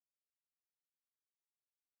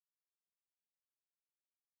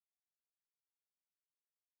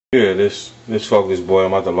Yeah, this focus boy,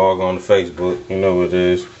 I'm about to log on to Facebook. You know what it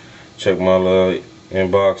is. Check my little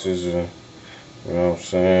inboxes and you know what I'm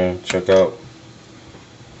saying. Check out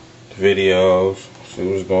the videos. See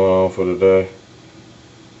what's going on for the day.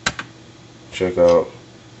 Check out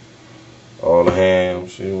all the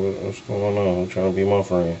hams. See what's going on. I'm trying to be my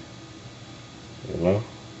friend. You know.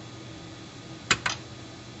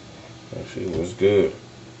 Let's see what's good.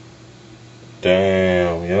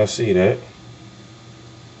 Damn, y'all see that?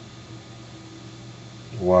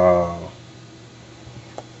 Wow.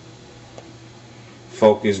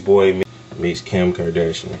 Focus boy meets Kim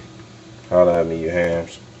Kardashian. Holla at me, you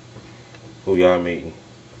hams. Who y'all meeting?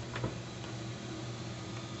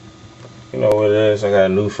 You know what it is? I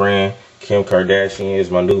got a new friend. Kim Kardashian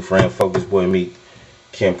is my new friend. Focus boy meet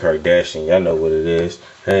Kim Kardashian. Y'all know what it is.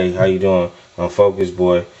 Hey, how you doing? I'm Focus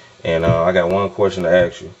boy, and I got one question to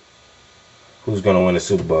ask you. Who's gonna win the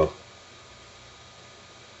Super Bowl?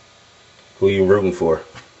 Who you rooting for?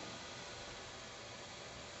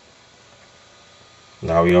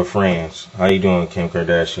 Now we are friends. How you doing, Kim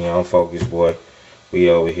Kardashian? I'm Focus boy. We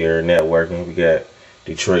over here networking. We got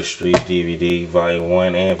Detroit Street DVD, Volume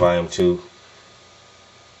 1 and Volume 2.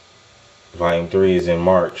 Volume 3 is in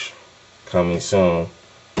March. Coming soon.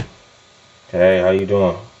 Hey, how you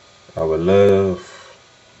doing? I would love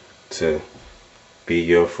to be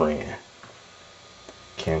your friend.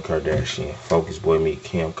 Kim Kardashian. Focus boy meet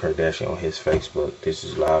Kim Kardashian on his Facebook. This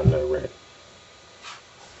is Loud and Direct.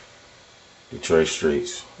 Detroit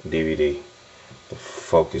Streets DVD. The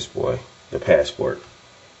Focus boy. The passport.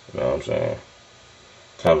 You know what I'm saying?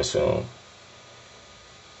 Coming soon.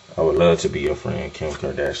 I would love to be your friend, Kim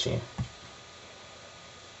Kardashian.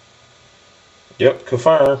 Yep,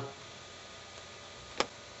 confirm.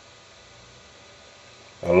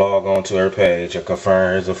 I log on to her page. I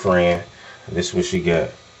confirm her as a friend. This is what she got.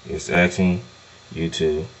 It's asking you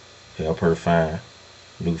to help her find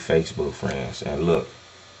new Facebook friends. And look,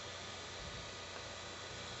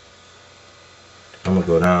 I'm going to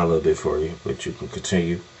go down a little bit for you, but you can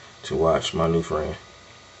continue to watch my new friend.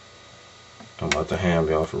 I'm about to ham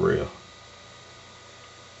y'all for real.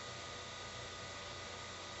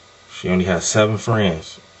 She only has 7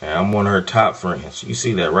 friends, and I'm one of her top friends. You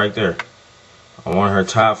see that right there. I'm one of her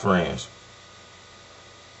top friends.